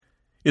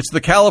It's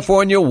the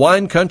California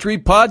Wine Country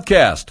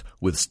Podcast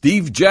with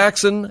Steve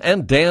Jackson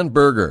and Dan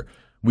Berger.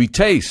 We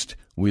taste,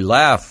 we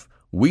laugh,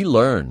 we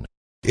learn.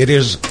 It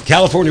is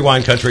California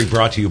Wine Country,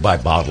 brought to you by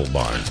Bottle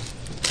Barn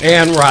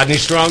and Rodney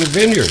Strong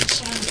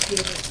Vineyards.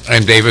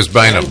 I'm Davis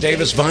Bynum.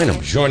 Davis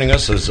Bynum. Joining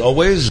us, as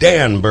always,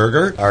 Dan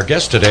Berger. Our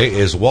guest today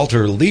is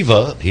Walter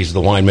Leva. He's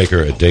the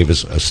winemaker at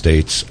Davis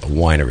Estates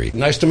Winery.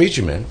 Nice to meet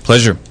you, man.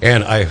 Pleasure.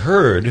 And I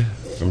heard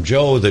from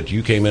Joe that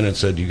you came in and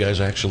said you guys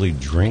actually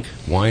drink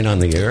wine on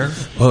the air.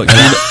 Well,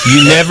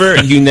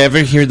 you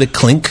never hear the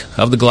clink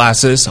of the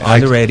glasses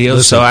on the radio.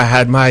 Listen. So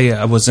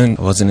I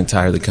wasn't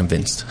entirely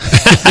convinced.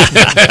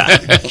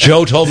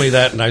 Joe told me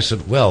that, and I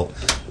said, well,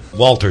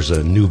 Walter's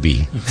a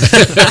newbie.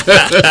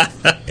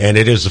 And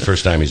it is the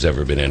first time he's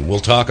ever been in. We'll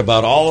talk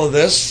about all of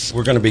this.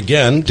 We're going to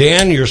begin.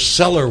 Dan, your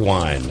cellar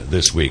wine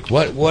this week.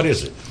 What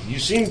is it? You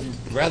seem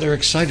rather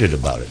excited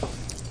about it.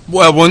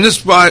 Well, when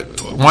this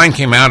wine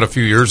came out a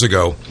few years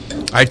ago,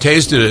 I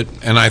tasted it,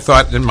 and I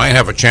thought it might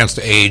have a chance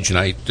to age, and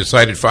I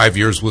decided 5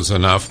 years was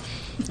enough.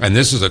 And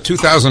this is a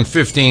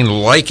 2015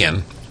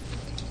 Lichen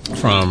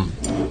from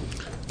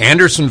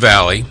Anderson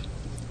Valley,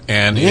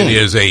 and it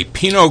is a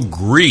Pinot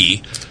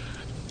Gris,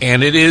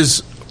 and it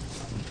is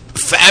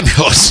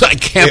fabulous.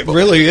 It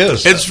really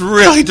is. It's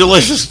really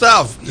delicious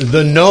stuff.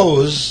 The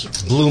nose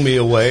blew me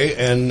away,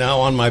 and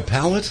now on my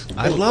palate,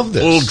 I love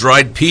this. Little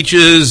dried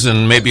peaches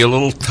and maybe a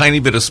little tiny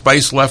bit of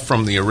spice left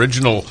from the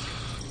original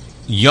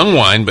young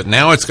wine, but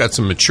now it's got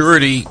some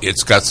maturity.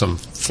 It's got some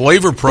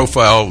flavor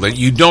profile that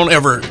you don't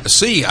ever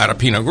see out of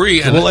Pinot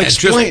Gris. And well,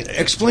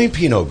 explain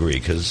Pinot Gris,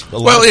 because a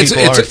lot of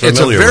people aren't it's a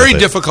familiar very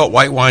with it. difficult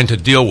white wine to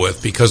deal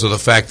with because of the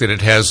fact that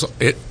it has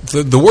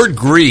the word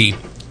gris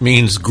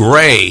means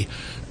gray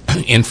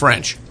in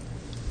French,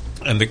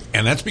 and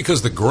that's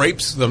because the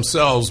grapes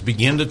themselves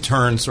begin to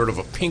turn sort of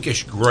a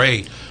pinkish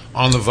gray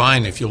on the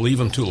vine if you leave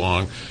them too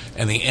long,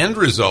 and the end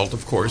result,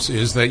 of course,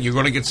 is that you're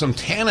going to get some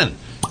tannin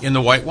in the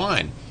white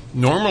wine.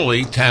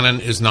 Normally, tannin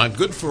is not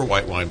good for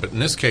white wine, but in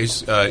this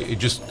case,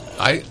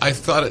 I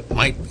thought it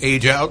might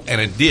age out,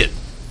 and it did.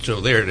 So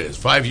there it is,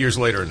 5 years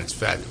later, and it's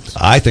fabulous.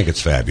 I think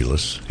it's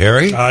fabulous.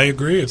 Harry? I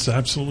agree. It's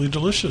absolutely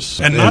delicious.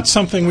 And not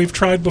something we've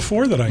tried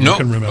before that I can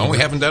remember. No, we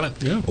haven't done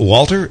it. Yeah.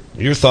 Walter,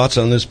 your thoughts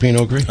on this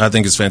Pinot Gris? I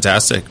think it's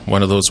fantastic.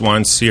 One of those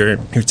wines you're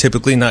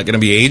typically not going to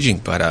be aging,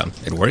 but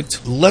it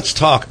worked. Let's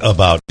talk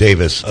about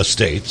Davis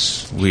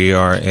Estates. We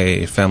are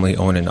a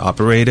family-owned and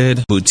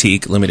operated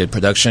boutique limited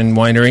production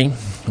winery.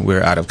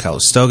 We're out of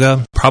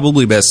Calistoga,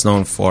 probably best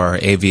known for our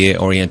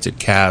AVA-oriented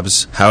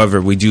cabs.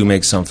 However, we do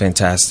make some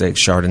fantastic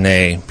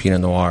Chardonnay, Pinot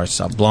Noir,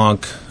 Sauv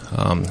Blanc.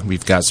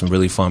 We've got some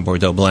really fun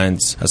Bordeaux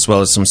blends, as well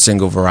as some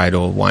single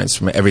varietal wines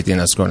from everything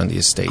that's grown on the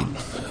estate.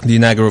 The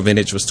inaugural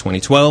vintage was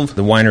 2012.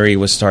 The winery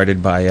was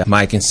started by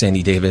Mike and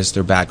Sandy Davis.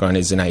 Their background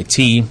is in IT.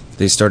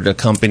 They started a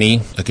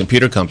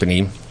computer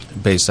company,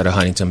 based out of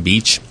Huntington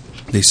Beach.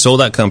 They sold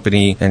that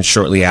company and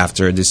shortly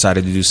after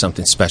decided to do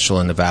something special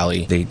in the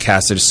valley. They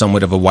casted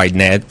somewhat of a wide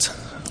net,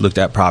 looked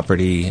at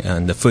property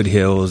in the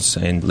foothills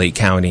in Lake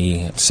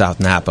County,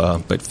 South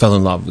Napa, but fell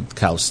in love with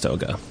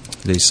Calistoga.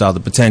 They saw the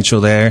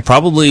potential there,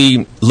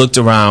 probably looked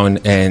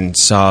around and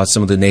saw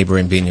some of the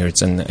neighboring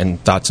vineyards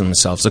and thought to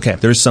themselves, okay,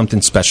 there's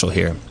something special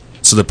here.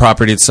 So the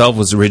property itself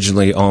was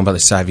originally owned by the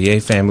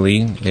Savier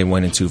family. They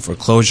went into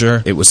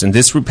foreclosure. It was in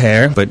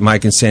disrepair, but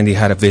Mike and Sandy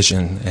had a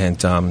vision, and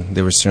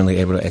they were certainly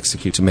able to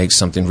execute to make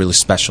something really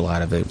special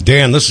out of it.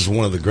 Dan, this is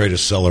one of the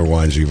greatest cellar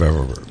wines you've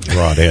ever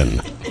brought in.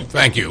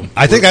 Thank you.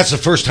 I think that's the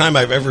first time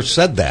I've ever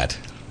said that.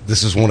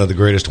 This is one of the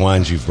greatest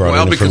wines you've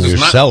brought in from your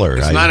cellar.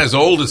 It's not as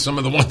old as some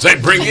of the ones I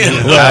bring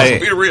in.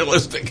 Let's be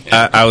realistic.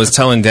 I was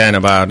telling Dan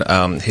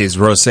about his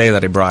rosé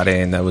that he brought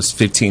in that was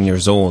 15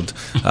 years old.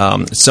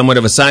 Somewhat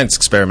of a science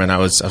experiment. I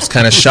was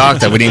kind of shocked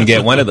that we didn't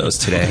get one of those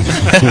today.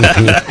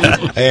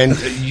 And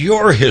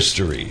your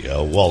history,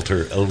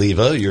 Walter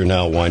Leva, you're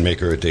now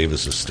winemaker at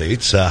Davis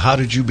Estates. How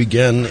did you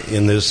begin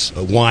in this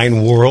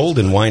wine world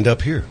and wind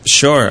up here?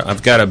 Sure.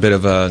 I've got a bit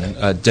of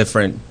a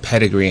different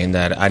pedigree in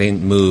that I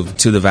didn't move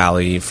to the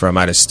valley from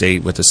out of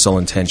state with the sole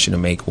intention to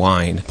make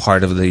wine.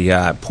 Part of the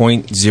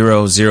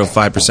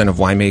 0.005% of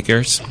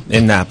winemakers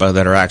in Napa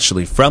that are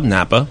actually from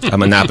Napa.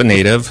 I'm a Napa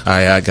native.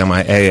 I got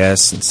my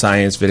AS in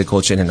Science,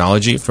 Viticulture, and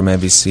Enology from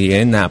MVC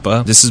in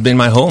Napa. This has been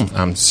my home.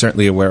 I'm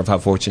certainly aware of how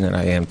fortunate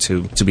I am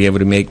to be able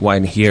to make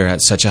wine here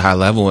at such a high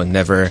level and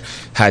never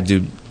had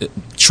to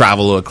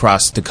travel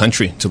across the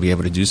country to be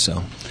able to do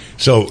so.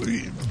 So,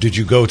 did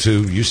you go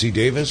to UC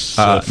Davis?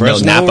 No,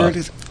 Fresno? Napa.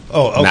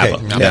 Oh, okay.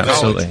 Napa. Yeah,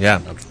 absolutely. Yeah.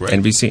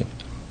 NBC.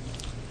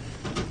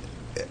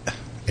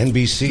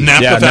 NBC.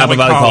 Napa Valley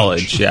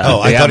College. Yeah.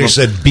 Oh, I thought he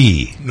said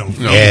B. No.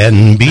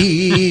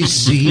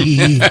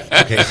 NBC.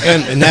 Okay,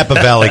 and Napa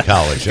Valley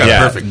College.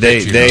 Yeah, perfect.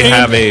 They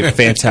have a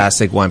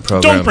fantastic wine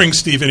program. Don't bring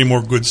Steve any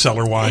more good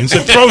cellar wines.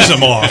 It throws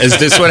him off. Is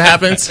this what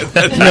happens?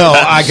 No,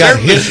 I got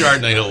hit.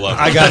 Chardonnay he'll love.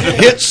 I got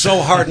hit so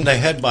hard in the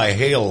head by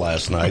hail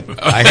last night.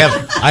 I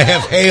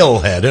have hail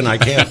head, and I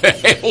can't.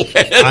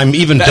 I'm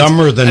even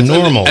dumber than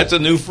normal. That's a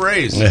new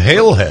phrase. A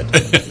hail head.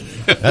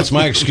 That's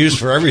my excuse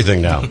for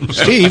everything now.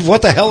 Steve,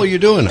 what the hell are you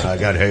doing? I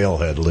got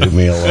Halehead. Leave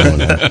me alone.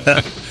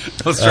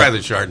 Let's try the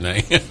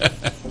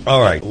Chardonnay.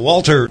 All right.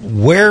 Walter,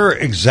 where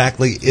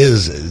exactly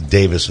is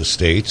Davis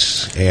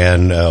Estates,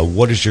 and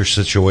what is your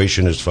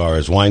situation as far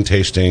as wine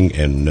tasting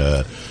and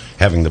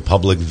having the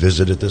public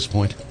visit at this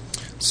point?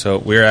 So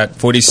we're at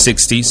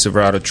 4060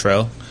 Silverado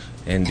Trail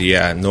in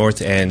the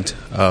north end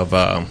of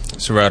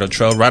Silverado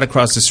Trail, right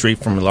across the street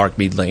from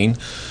Larkmead Lane.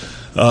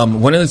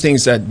 One of the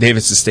things that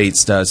Davis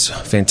Estates does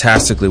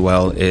fantastically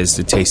well is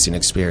the tasting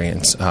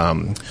experience.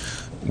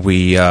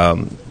 We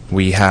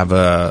have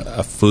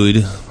a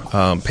food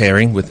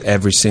pairing with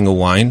every single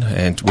wine,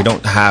 and we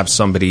don't have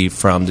somebody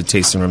from the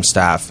tasting room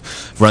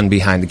staff run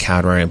behind the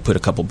counter and put a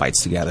couple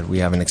bites together. We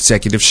have an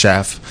executive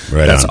chef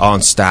that's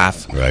on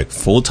staff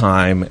full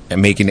time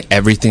and making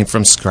everything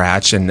from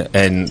scratch.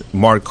 And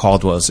Mark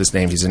Caldwell is his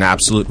name. He's an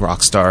absolute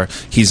rock star.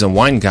 He's a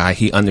wine guy.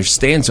 He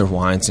understands our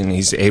wines, and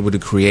he's able to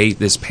create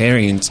these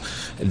pairings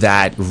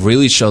that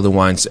really show the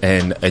wines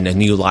in a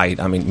new light.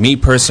 I mean, me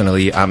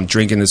personally, I'm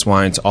drinking these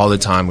wines all the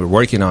time. We're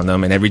working on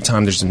them, and every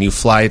time there's a new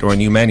flight or a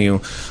new menu,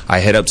 I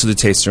head up to the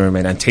tasting room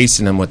and I'm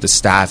tasting them with the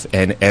staff,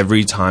 and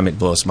every time it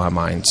blows my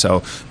mind.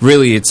 So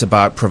really it's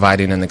about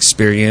providing an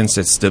experience.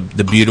 It's the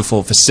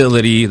beautiful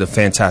facility, the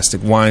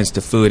fantastic wines,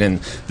 the food,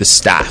 and the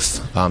staff.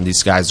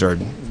 These guys are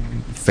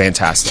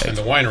fantastic. And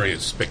the winery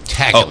is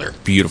spectacular. Oh,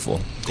 beautiful.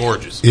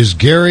 Gorgeous. Is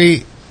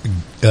Carrie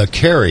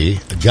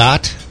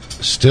Gott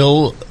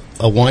still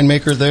a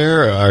winemaker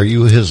there? Are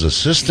you his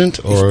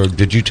assistant, or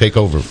did you take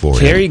over for him?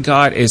 Carrie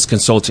Gott is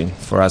consulting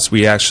for us.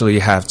 We actually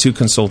have two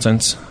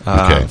consultants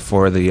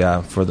for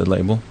the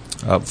label.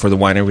 For the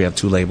winery, we have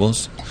two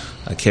labels.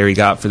 Carrie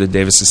Gott for the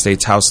Davis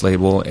Estates House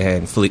label,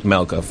 and Philippe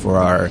Melka for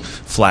our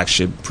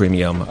flagship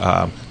premium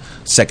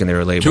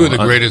secondary label. Two of the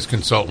greatest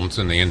consultants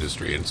in the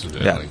industry,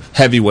 incidentally. Yeah,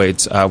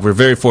 heavyweights. We're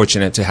very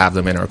fortunate to have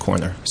them in our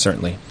corner,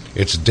 certainly.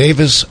 It's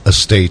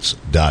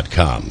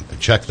davisestates.com.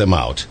 Check them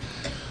out.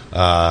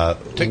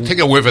 Take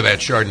a whiff of that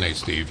Chardonnay,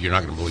 Steve. You're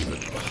not going to believe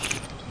it.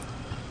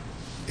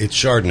 It's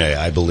Chardonnay.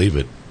 I believe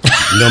it.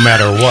 No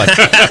matter what.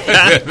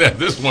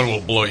 This one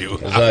will blow you.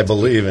 Because I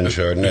believe in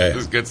Chardonnay.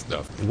 This is good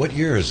stuff. What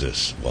year is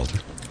this, Walter?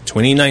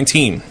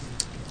 2019.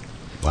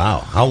 Wow.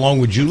 How long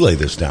would you lay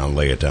it down,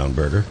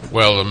 Berger?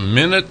 Well, the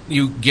minute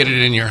you get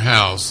it in your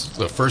house,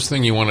 the first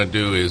thing you want to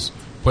do is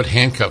put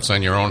handcuffs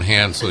on your own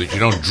hands so that you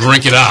don't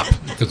drink it up,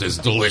 because it's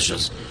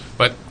delicious.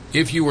 But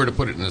if you were to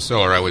put it in the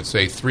cellar, I would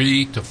say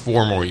 3 to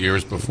 4 more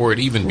years before it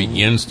even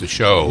begins to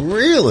show.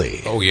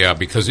 Really? Oh, yeah,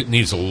 because it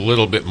needs a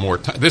little bit more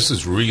time. This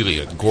is really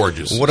a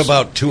gorgeous... What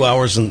about 2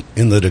 hours in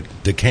the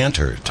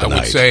decanter tonight? I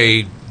would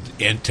say,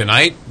 and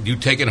tonight, you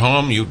take it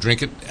home, you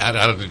drink it out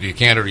of the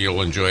decanter,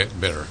 you'll enjoy it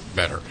better.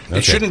 Okay.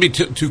 It shouldn't be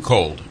too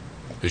cold.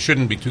 It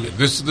shouldn't be too...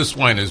 This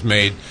wine is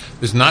made...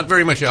 There's not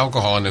very much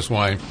alcohol in this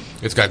wine.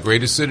 It's got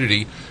great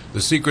acidity.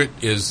 The secret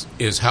is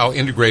how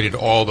integrated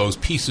all those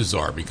pieces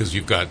are, because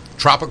you've got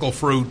tropical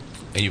fruit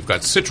and you've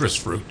got citrus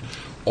fruit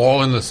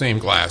all in the same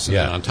glass. And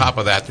then on top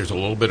of that, there's a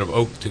little bit of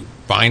oak to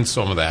bind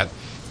some of that.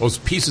 Those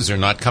pieces are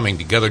not coming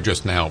together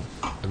just now.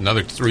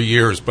 Another 3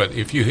 years, but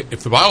if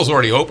the bottle's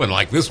already open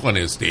like this one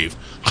is, Steve,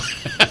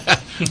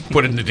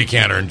 put it in the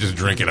decanter and just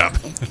drink it up.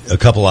 A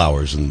couple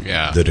hours in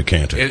the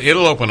decanter.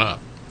 It'll open up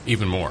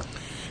even more.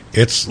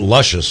 It's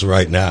luscious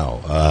right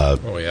now.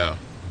 Oh, yeah.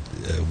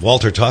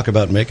 Walter, talk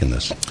about making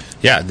this.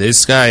 Yeah,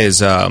 this guy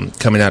is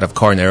coming out of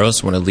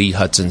Carneros, one of Lee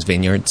Hudson's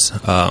vineyards.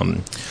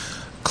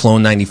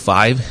 Clone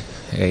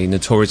 95, a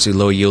notoriously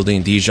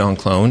low-yielding Dijon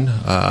clone.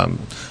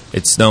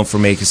 It's known for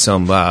making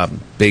some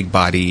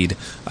big-bodied,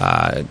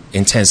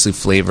 intensely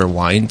flavored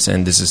wines,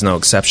 and this is no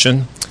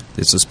exception.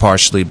 This was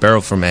partially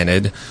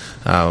barrel-fermented.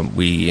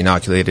 We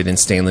inoculated in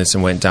stainless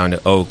and went down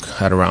to oak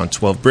at around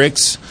 12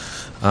 bricks.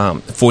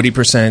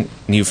 40%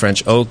 new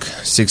French oak,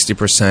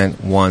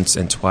 60% once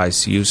and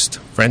twice used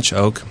French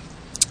oak.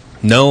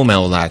 No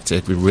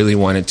malolactic. We really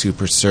wanted to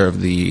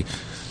preserve the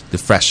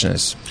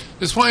freshness.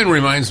 This wine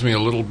reminds me a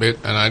little bit,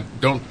 and I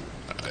don't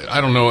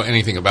know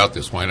anything about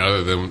this wine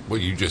other than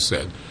what you just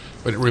said,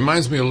 but it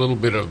reminds me a little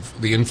bit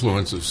of the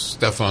influence of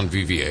Stéphane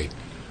Vivier,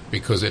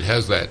 because it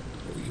has that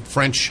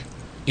French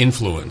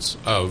influence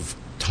of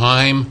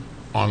time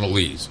on the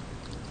lees.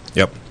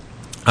 Yep.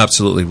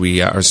 Absolutely.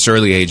 We are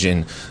Surly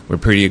aging. We're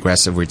pretty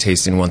aggressive. We're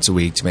tasting once a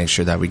week to make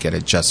sure that we get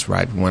it just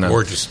right. We wanna,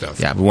 gorgeous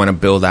stuff. Yeah, we want to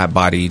build that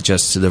body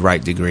just to the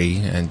right degree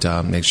and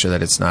make sure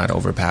that it's not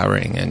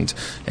overpowering. And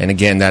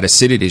again, that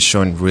acidity is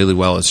showing really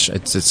well.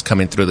 It's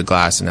coming through the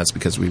glass, and that's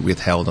because we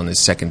withheld on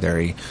this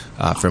secondary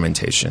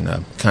fermentation.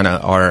 Kind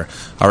of our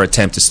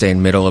attempt to stay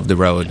in middle of the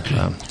road.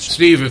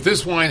 Steve, if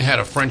this wine had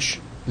a French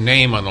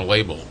name on the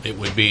label, it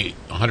would be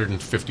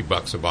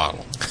 $150 a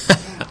bottle.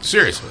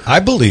 Seriously, I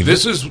believe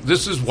this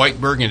is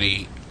white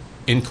Burgundy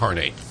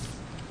incarnate.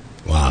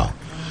 Wow.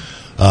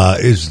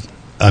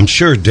 I'm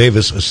sure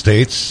Davis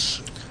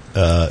Estates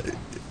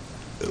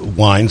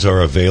wines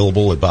are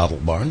available at Bottle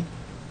Barn.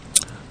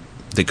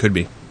 They could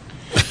be.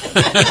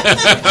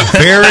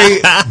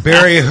 Barry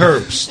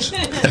Herbst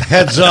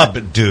Heads up,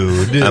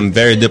 dude. I'm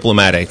very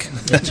diplomatic.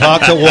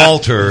 Talk to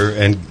Walter,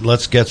 and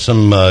let's get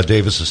some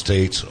Davis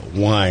Estates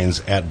wines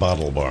at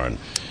Bottle Barn.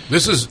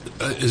 This is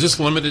this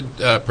limited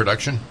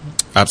production?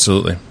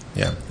 Absolutely.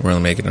 Yeah, we're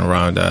only making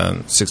around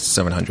 600 to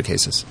 700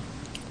 cases.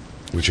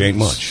 Which ain't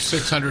much.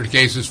 600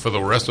 cases for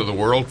the rest of the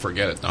world?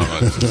 Forget it. No,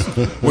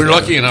 we're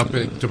lucky enough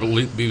to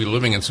be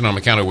living in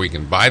Sonoma County where we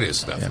can buy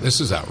this stuff. Yeah.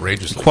 This is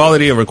outrageous.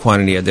 Quality over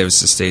quantity at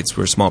Davis Estates.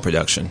 We're small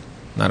production.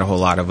 Not a whole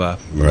lot of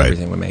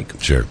everything we make.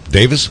 Sure.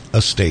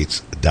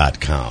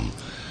 DavisEstates.com.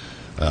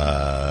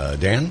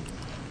 Dan?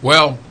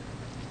 Well,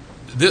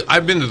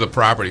 I've been to the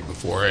property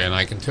before, and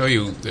I can tell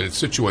you that it's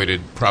situated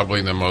probably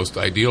in the most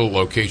ideal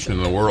location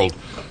in the world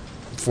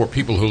for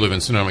people who live in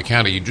Sonoma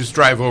County. You just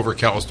drive over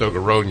Calistoga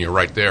Road, and you're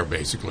right there,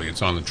 basically.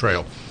 It's on the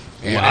trail.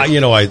 And I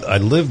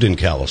lived in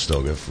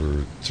Calistoga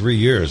for 3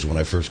 years when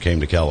I first came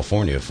to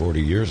California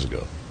 40 years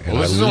ago. And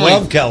I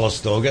love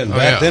Calistoga, and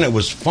back then it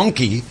was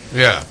funky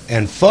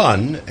and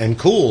fun and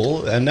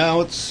cool, and now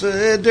it's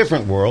a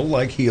different world,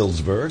 like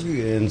Healdsburg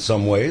in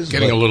some ways.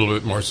 Getting a little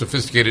bit more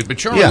sophisticated. But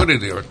Charlie, what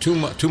is it,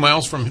 2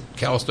 miles from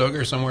Calistoga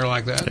or somewhere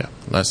like that? Yeah,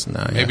 less than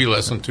that. Maybe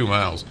less than 2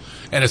 miles.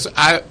 And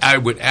I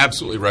would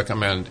absolutely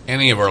recommend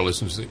any of our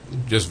listeners to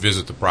just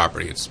visit the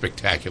property. It's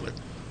spectacular.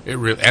 It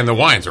really, and the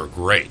wines are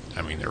great.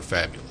 I mean, they're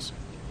fabulous.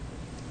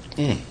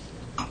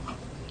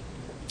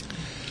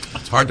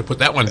 It's hard to put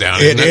that one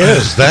down. It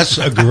is. That's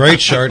a great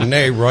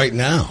Chardonnay right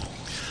now.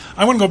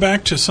 I want to go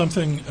back to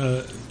something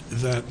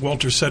that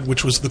Walter said,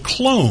 which was the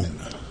clone.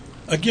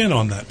 Again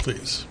on that,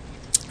 please.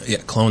 Yeah,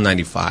 Clone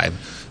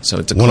 95. So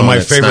it's one of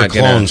my favorite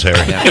clones, Harry.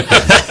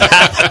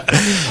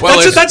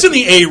 Well, that's in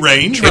the A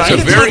range, right?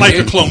 It's not like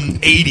a Clone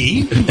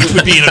 80, which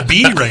would be in a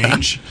B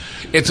range.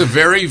 It's a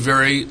very,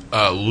 very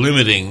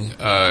limiting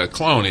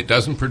clone. It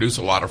doesn't produce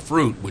a lot of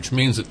fruit, which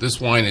means that this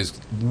wine is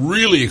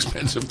really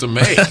expensive to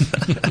make.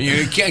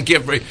 You can't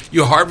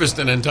you harvest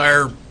an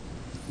entire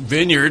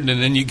vineyard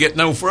and then you get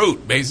no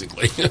fruit,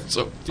 basically.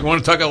 So, do you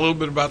want to talk a little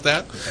bit about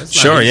that?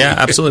 Sure, yeah,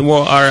 absolutely.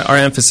 Well, our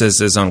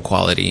emphasis is on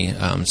quality.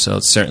 So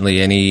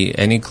certainly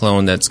any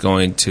clone that's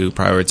going to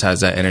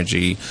prioritize that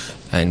energy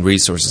and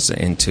resources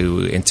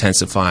into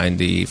intensifying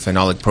the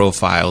phenolic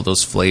profile,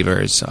 those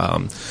flavors,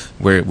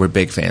 we're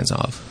big fans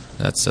of.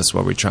 That's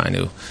what we're trying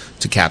to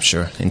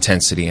capture,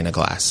 intensity in a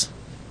glass.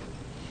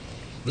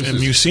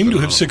 And you seem to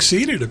have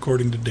succeeded,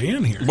 according to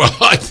Dan here. Well,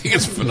 I think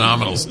it's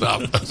phenomenal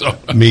stuff.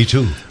 Me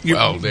too.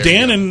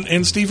 Dan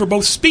and Steve are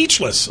both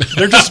speechless.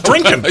 They're just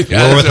drinking.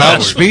 We're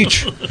without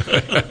speech.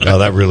 No,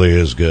 that really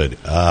is good.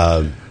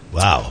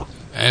 Wow.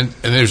 And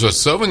there's a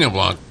Sauvignon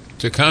Blanc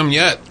to come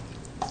yet.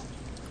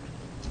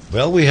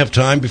 Well, we have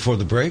time before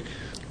the break.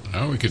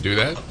 Oh, we could do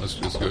that. Let's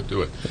just go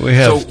do it. We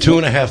have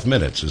 2.5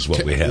 minutes is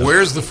what we have.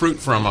 Where's the fruit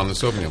from on the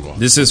Sauvignon Blanc?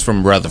 This is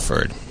from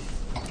Rutherford.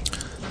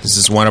 This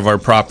is one of our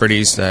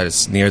properties that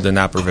is near the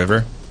Napa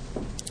River.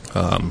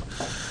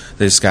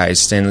 This guy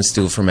is stainless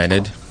steel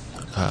fermented.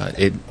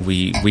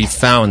 We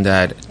found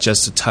that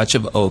just a touch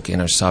of oak in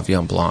our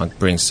Sauvignon Blanc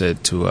brings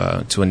it to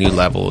a new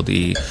level.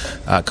 The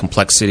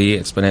complexity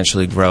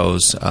exponentially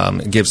grows.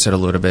 It gives it a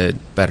little bit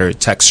better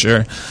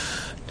texture.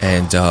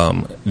 And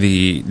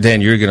then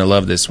you're going to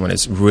love this one.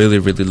 It's really,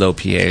 really low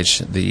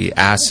pH. The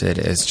acid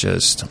is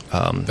just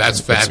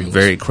that's fabulous.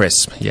 Very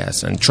crisp,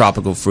 yes, and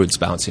tropical fruits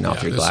bouncing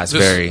off your glass.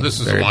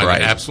 This is very a wine bright.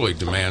 that absolutely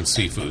demands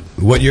seafood.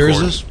 What year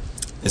is this?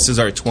 This is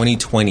our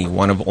 2020,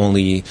 one of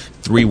only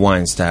 3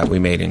 wines that we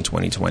made in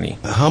 2020.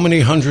 How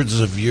many hundreds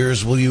of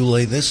years will you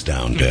lay this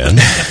down, Dan?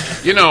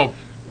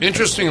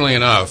 Interestingly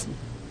enough,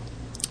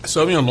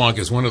 Sauvignon Blanc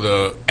is one of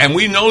the, and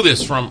we know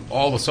this from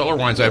all the cellar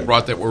wines I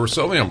brought that were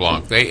Sauvignon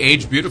Blanc. They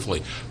age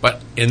beautifully.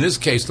 But in this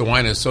case, the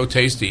wine is so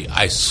tasty,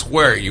 I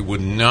swear you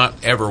would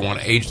not ever want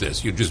to age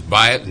this. You'd just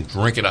buy it and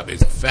drink it up.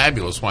 It's a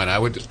fabulous wine.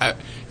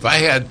 If I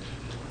had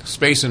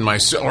space in my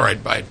cellar,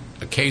 I'd buy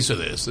a case of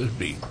this.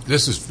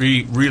 This is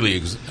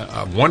really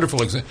a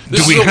wonderful example.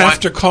 Do we have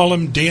to call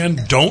him Dan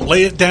Don't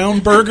Lay It Down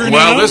Burger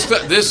now? Well,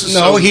 this is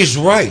he's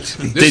right.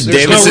 Did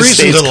Davis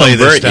Estates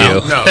convert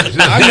you? No,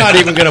 I'm not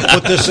even going to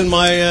put this in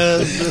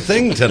my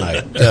thing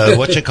tonight.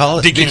 What you call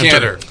it?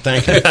 Decanter.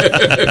 Thank you.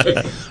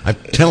 I'm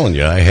telling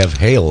you, I have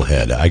hail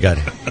head. I got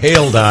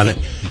hailed on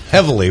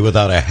heavily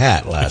without a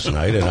hat last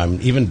night, and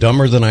I'm even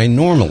dumber than I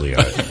normally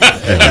are.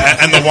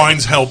 And the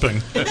wine's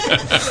helping.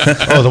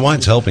 Oh, the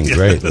wine's helping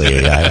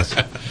greatly.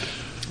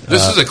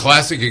 This is a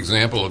classic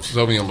example of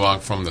Sauvignon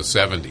Blanc from the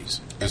 70s.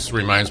 This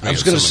reminds me I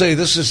was going to say,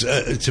 this is,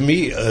 to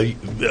me, a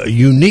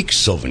unique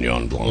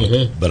Sauvignon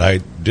Blanc, but I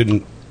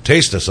didn't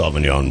taste a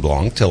Sauvignon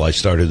Blanc till I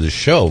started this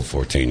show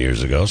 14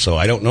 years ago, so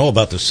I don't know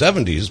about the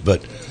 70s,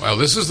 but... Well,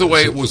 this is the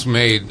way it was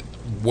made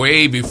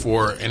way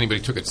before anybody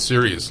took it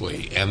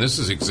seriously, and this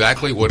is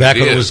exactly what back it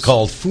is. Back when it was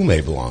called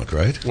Fumé Blanc,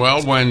 right?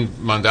 Well, when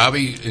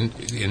Mondavi, in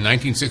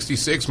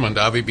 1966,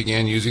 Mondavi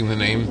began using the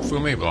name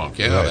Fumé Blanc.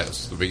 Yeah, right.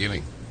 That's the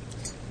beginning.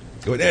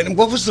 And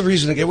what was the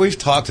reason? Again, we've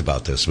talked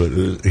about this, but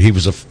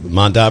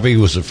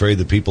Mondavi was afraid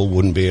that people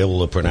wouldn't be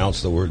able to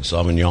pronounce the word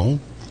Sauvignon.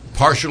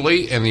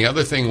 Partially, and the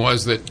other thing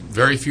was that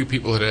very few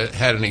people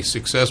had any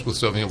success with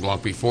Sauvignon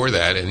Blanc before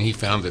that, and he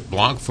found that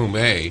Blanc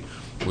Fumé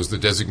was the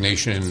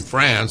designation in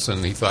France,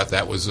 and he thought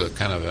that was a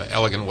kind of an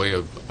elegant way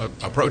of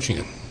approaching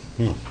it.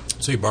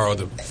 So he borrowed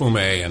the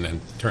Fumé and then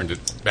turned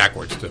it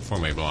backwards to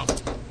Fumé Blanc.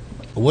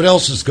 What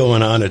else is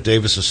going on at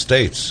Davis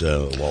Estates,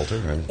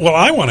 Walter? Well,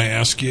 I want to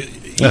ask you,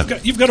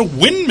 you've got a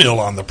windmill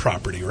on the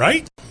property,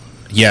 right?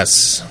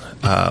 Yes.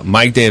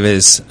 Mike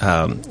Davis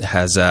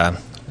has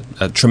a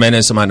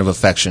tremendous amount of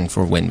affection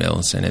for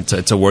windmills, and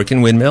it's a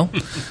working windmill.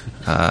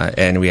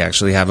 And we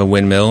actually have a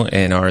windmill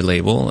in our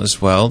label as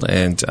well.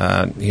 And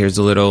here's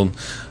a little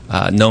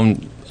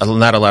known.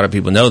 Not a lot of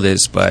people know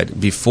this, but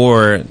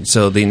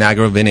so the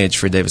inaugural vintage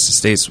for Davis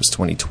Estates was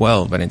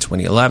 2012, but in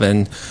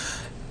 2011,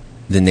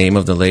 the name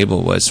of the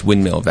label was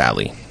Windmill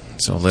Valley.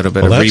 So a little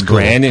bit of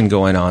rebranding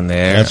going on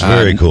there. That's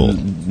very cool.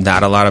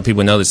 Not a lot of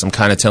people know this. I'm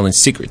kind of telling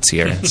secrets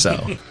here.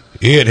 So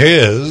it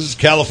is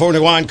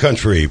California Wine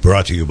Country,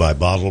 brought to you by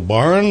Bottle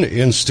Barn.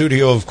 In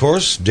studio, of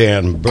course,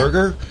 Dan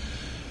Berger,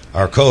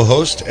 our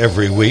co-host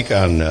every week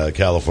on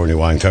California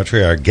Wine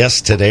Country. Our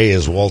guest today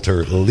is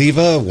Walter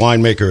Leva,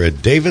 winemaker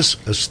at Davis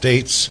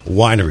Estates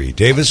Winery,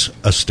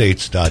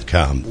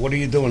 davisestates.com. What are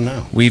you doing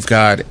now? We've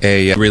got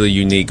a really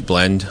unique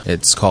blend.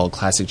 It's called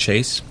Classic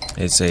Chase.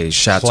 It's a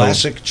Chateau...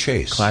 Classic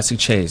Chase. Classic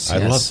Chase,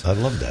 yes. I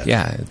love that.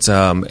 Yeah,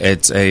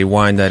 it's a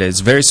wine that is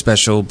very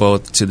special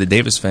both to the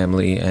Davis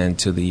family and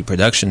to the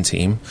production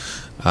team.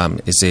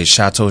 It's a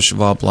Chateau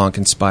Cheval Blanc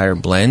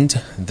inspired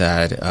blend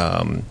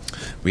that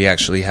we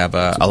actually have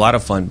a lot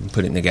of fun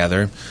putting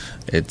together.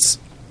 It's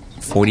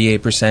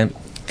 48%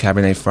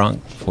 Cabernet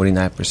Franc,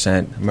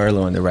 49%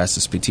 Merlot, and the rest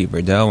is Petit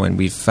Verdot. And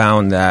we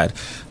found that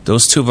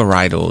those two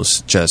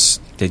varietals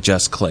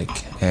just click.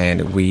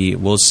 And we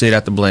will sit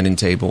at the blending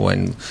table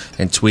and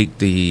tweak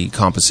the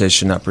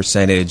composition up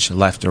percentage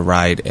left or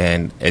right,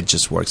 and it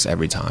just works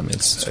every time.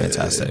 It's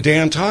fantastic.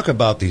 Dan, talk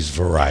about these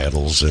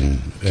varietals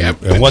and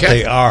what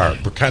they are.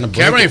 Kind of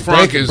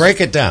break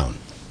it down.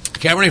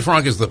 Cabernet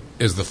Franc is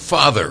the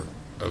father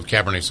of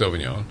Cabernet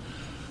Sauvignon.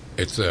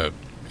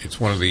 It's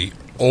one of the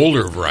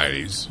older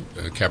varieties,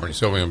 Cabernet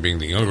Sauvignon being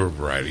the younger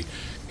variety.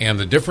 And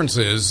the difference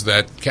is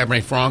that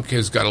Cabernet Franc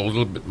has got a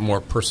little bit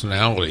more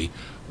personality,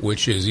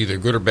 which is either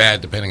good or bad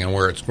depending on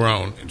where it's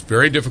grown. It's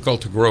very difficult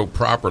to grow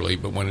properly,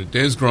 but when it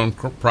is grown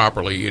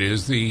properly, it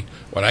is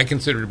what I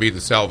consider to be the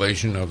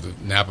salvation of the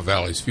Napa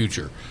Valley's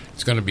future.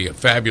 It's going to be a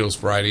fabulous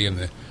variety in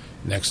the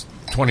next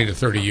 20 to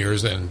 30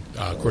 years, and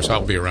of course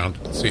I'll be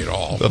around to see it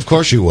all. Of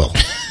course you will.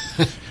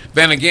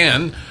 Then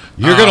again,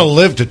 you're going to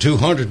live to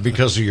 200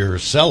 because of your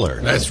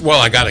cellar.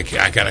 I got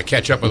to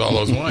catch up with all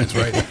those wines,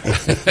 right?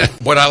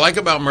 What I like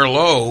about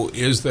Merlot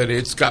is that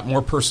it's got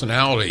more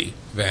personality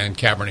than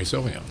Cabernet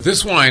Sauvignon.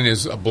 This wine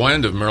is a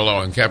blend of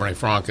Merlot and Cabernet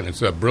Franc, and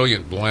it's a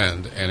brilliant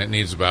blend, and it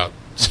needs about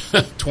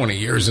 20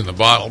 years in the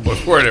bottle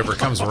before it ever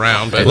comes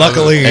around. But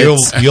luckily,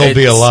 you'll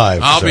be alive.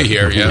 I'll be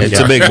here, yeah. It's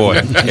a big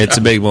boy. It's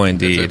a big boy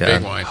indeed. It's a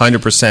big wine.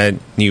 100%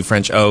 new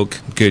French oak,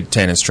 good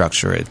tannin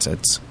structure.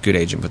 It's good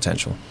aging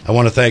potential. I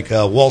want to thank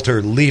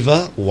Walter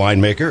Leva,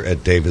 winemaker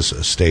at Davis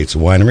Estates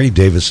Winery,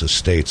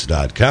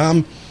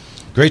 davisestates.com.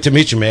 Great to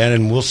meet you, man,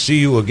 and we'll see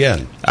you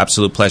again.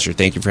 Absolute pleasure.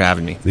 Thank you for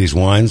having me. These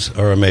wines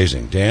are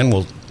amazing. Dan,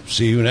 we'll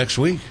see you next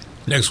week.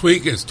 Next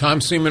week is Tom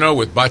Simino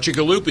with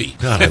Bacigalupi.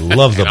 God, I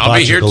love the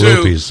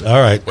Bacigalupis. All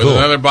right, with cool.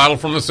 another bottle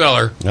from the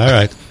cellar. All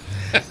right.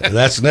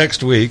 That's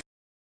next week.